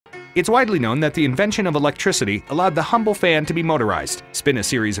It's widely known that the invention of electricity allowed the humble fan to be motorized, spin a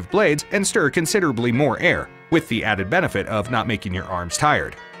series of blades, and stir considerably more air, with the added benefit of not making your arms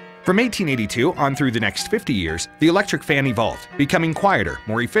tired. From 1882 on through the next 50 years, the electric fan evolved, becoming quieter,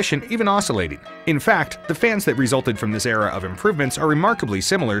 more efficient, even oscillating. In fact, the fans that resulted from this era of improvements are remarkably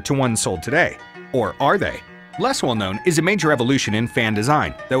similar to ones sold today. Or are they? Less well known is a major evolution in fan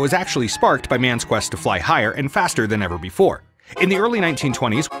design that was actually sparked by man's quest to fly higher and faster than ever before. In the early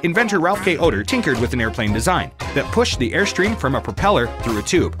 1920s, inventor Ralph K. Oder tinkered with an airplane design that pushed the airstream from a propeller through a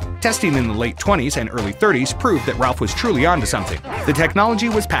tube. Testing in the late 20s and early 30s proved that Ralph was truly onto something. The technology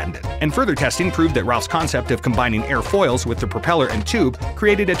was patented, and further testing proved that Ralph's concept of combining airfoils with the propeller and tube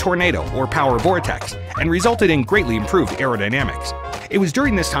created a tornado or power vortex, and resulted in greatly improved aerodynamics. It was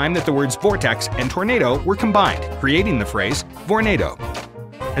during this time that the words vortex and tornado were combined, creating the phrase Vornado.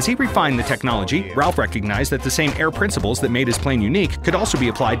 As he refined the technology, Ralph recognized that the same air principles that made his plane unique could also be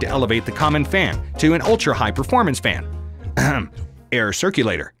applied to elevate the common fan to an ultra-high performance fan. Air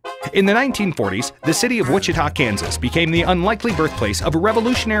circulator. In the 1940s, the city of Wichita, Kansas became the unlikely birthplace of a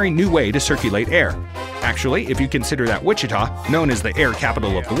revolutionary new way to circulate air. Actually, if you consider that Wichita, known as the air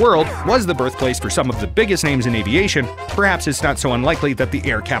capital of the world, was the birthplace for some of the biggest names in aviation, perhaps it's not so unlikely that the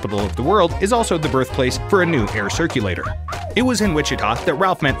air capital of the world is also the birthplace for a new air circulator. It was in Wichita that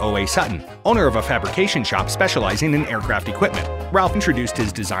Ralph met O.A. Sutton, owner of a fabrication shop specializing in aircraft equipment. Ralph introduced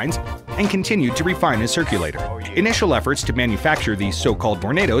his designs and continued to refine his circulator. Initial efforts to manufacture these so-called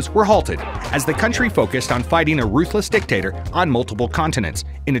Vornados were halted, as the country focused on fighting a ruthless dictator on multiple continents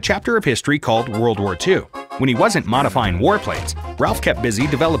in a chapter of history called World War II. When he wasn't modifying warplanes, Ralph kept busy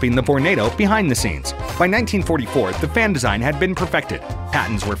developing the Vornado behind the scenes. By 1944, the fan design had been perfected,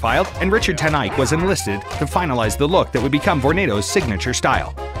 patents were filed, and Richard Ten Eyck was enlisted to finalize the look that would become Vornado's signature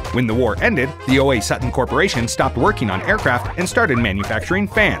style. When the war ended, the O.A. Sutton Corporation stopped working on aircraft and started manufacturing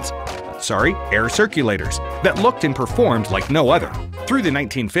fans. Air circulators that looked and performed like no other. Through the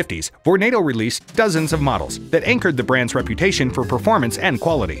 1950s, Vornado released dozens of models that anchored the brand's reputation for performance and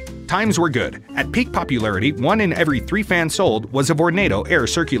quality. Times were good. At peak popularity, 1 in every 3 fans sold was a Vornado air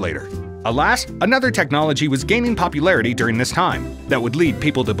circulator. Alas, another technology was gaining popularity during this time that would lead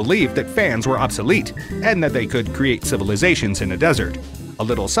people to believe that fans were obsolete and that they could create civilizations in a desert. A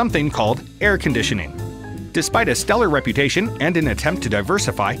little something called air conditioning. Despite a stellar reputation and an attempt to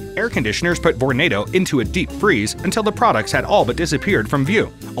diversify, air conditioners put Vornado into a deep freeze until the products had all but disappeared from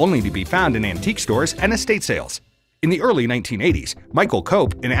view, only to be found in antique stores and estate sales. In the early 1980s, Michael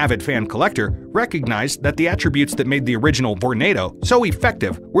Cope, an avid fan collector, recognized that the attributes that made the original Vornado so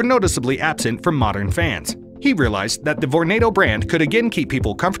effective were noticeably absent from modern fans. He realized that the Vornado brand could again keep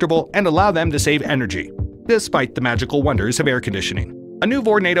people comfortable and allow them to save energy, despite the magical wonders of air conditioning. A new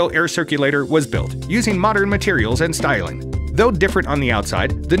Vornado air circulator was built, using modern materials and styling. Though different on the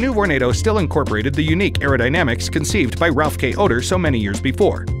outside, the new Vornado still incorporated the unique aerodynamics conceived by Ralph K. Oder so many years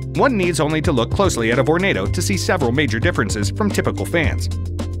before. One needs only to look closely at a Vornado to see several major differences from typical fans.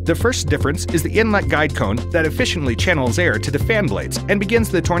 The first difference is the inlet guide cone that efficiently channels air to the fan blades and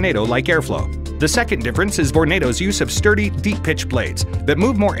begins the tornado-like airflow. The second difference is Vornado's use of sturdy, deep-pitch blades that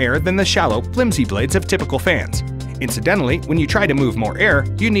move more air than the shallow, flimsy blades of typical fans. Incidentally, when you try to move more air,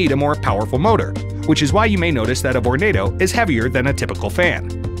 you need a more powerful motor, which is why you may notice that a Vornado is heavier than a typical fan.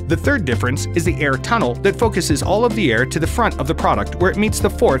 The third difference is the air tunnel that focuses all of the air to the front of the product, where it meets the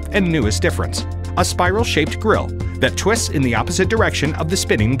fourth and newest difference: a spiral-shaped grill that twists in the opposite direction of the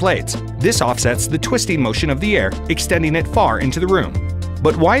spinning blades. This offsets the twisting motion of the air, extending it far into the room.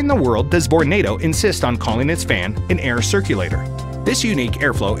 But why in the world does Vornado insist on calling its fan an air circulator? This unique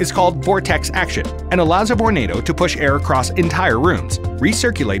airflow is called vortex action and allows a Vornado to push air across entire rooms,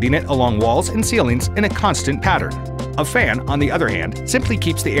 recirculating it along walls and ceilings in a constant pattern. A fan, on the other hand, simply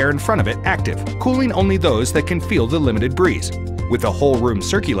keeps the air in front of it active, cooling only those that can feel the limited breeze. With a whole room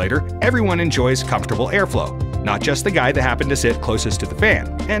circulator, everyone enjoys comfortable airflow, not just the guy that happened to sit closest to the fan,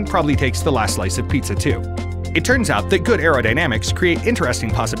 and probably takes the last slice of pizza too. It turns out that good aerodynamics create interesting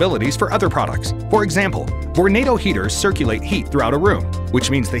possibilities for other products. For example, Vornado heaters circulate heat throughout a room, which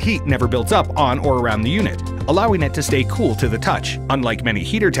means the heat never builds up on or around the unit, allowing it to stay cool to the touch, unlike many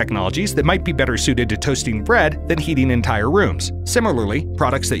heater technologies that might be better suited to toasting bread than heating entire rooms. Similarly,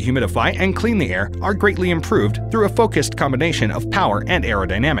 products that humidify and clean the air are greatly improved through a focused combination of power and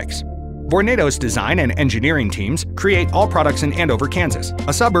aerodynamics. Vornado's design and engineering teams create all products in Andover, Kansas,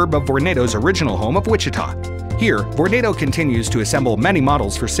 a suburb of Vornado's original home of Wichita. Here, Vornado continues to assemble many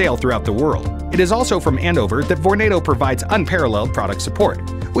models for sale throughout the world. It is also from Andover that Vornado provides unparalleled product support,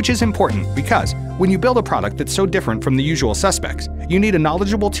 which is important because when you build a product that's so different from the usual suspects, you need a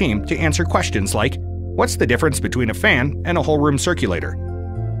knowledgeable team to answer questions like, what's the difference between a fan and a whole room circulator?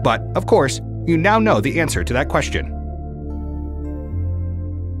 But, of course, you now know the answer to that question.